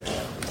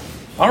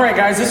All right,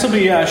 guys, this will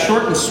be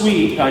short and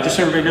sweet. Just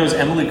so everybody knows,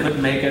 Emily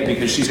couldn't make it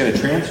because she's got to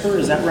transfer.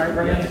 Is that right,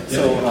 Ryan?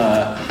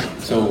 Yeah.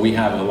 So we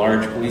have a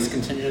large police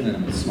contingent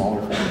and a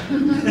smaller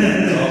family.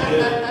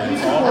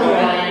 It's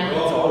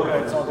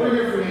all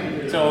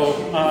good.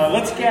 So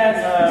let's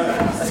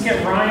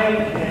get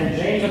Ryan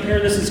and James up here.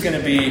 This is going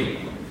to be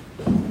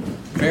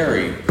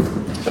very,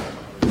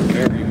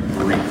 very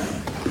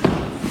brief,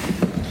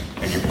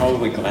 and you're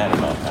probably glad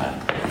about that.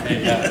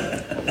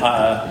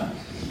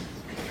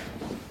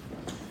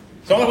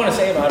 So all I want to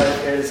say about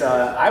it is,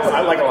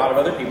 I like a lot of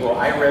other people,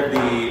 I read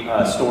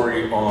the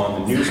story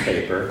on the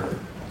newspaper,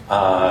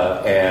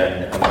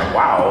 and I'm like,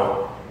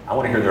 wow, I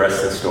want to hear the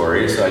rest of the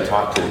story. So I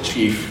talked to the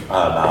chief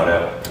about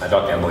it. I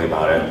talked to Emily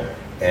about it,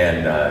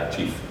 and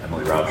Chief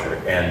Emily Rauscher,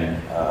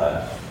 and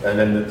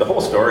then the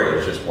whole story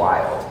is just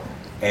wild.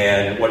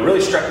 And what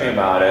really struck me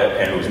about it,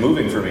 and it was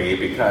moving for me,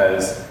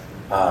 because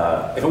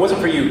if it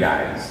wasn't for you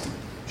guys,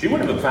 she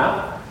wouldn't have been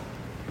found.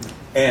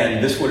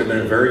 And this would have been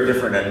a very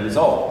different end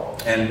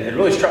result. And it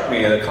really struck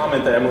me, the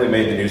comment that Emily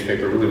made in the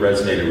newspaper really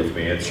resonated with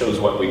me. It shows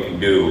what we can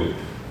do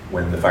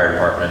when the fire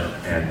department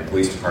and the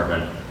police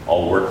department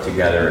all work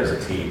together as a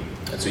team.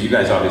 And so you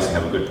guys obviously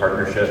have a good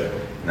partnership,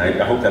 and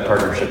I hope that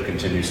partnership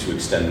continues to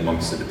extend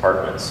amongst the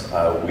departments.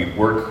 We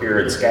work here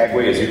at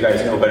Skagway, as you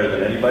guys know better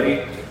than anybody,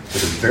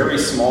 with a very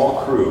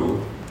small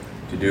crew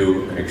to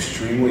do an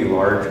extremely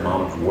large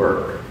amount of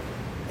work.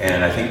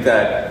 And I think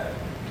that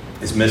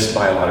is missed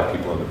by a lot of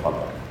people in the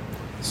public.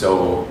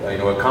 So,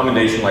 a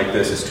commendation like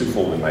this is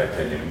twofold in my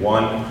opinion.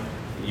 One,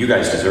 you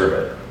guys deserve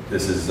it.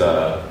 This is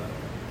the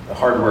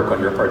hard work on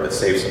your part that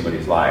saves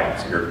somebody's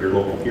lives. You're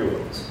local heroes.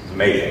 It's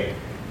amazing.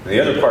 And the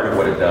other part of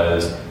what it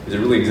does is it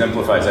really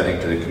exemplifies, I think,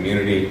 to the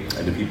community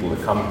and to people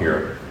that come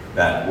here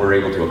that we're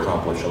able to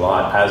accomplish a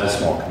lot as a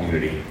small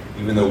community.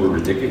 Even though we're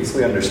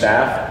ridiculously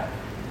understaffed,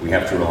 we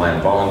have to rely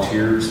on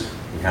volunteers.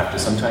 We have to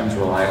sometimes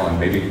rely on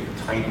maybe a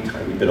tiny,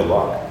 tiny bit of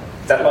luck.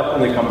 That luck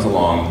only comes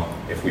along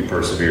if we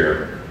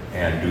persevere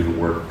and do the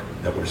work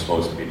that we're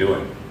supposed to be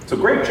doing. So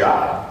great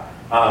job.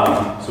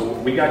 So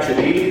we got you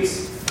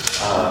these.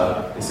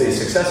 It's a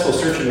Successful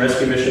Search and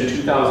Rescue Mission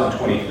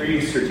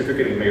 2023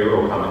 Certificate of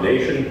Mayoral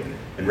Commendation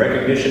in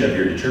recognition of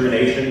your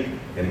determination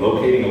in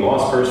locating a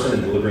lost person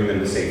and delivering them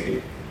to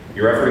safety.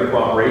 Your effort and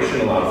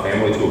cooperation allowed a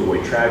family to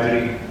avoid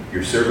tragedy.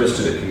 Your service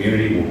to the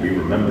community will be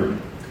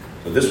remembered.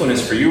 So this one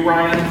is for you,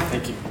 Ryan.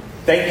 Thank you.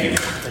 Thank you.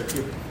 Thank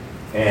you.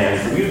 And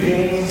for you,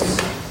 James,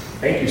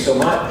 thank you so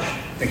much.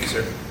 Thank you,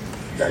 sir.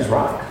 You guys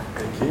rock.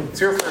 Thank you. Let's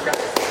hear it for a guy.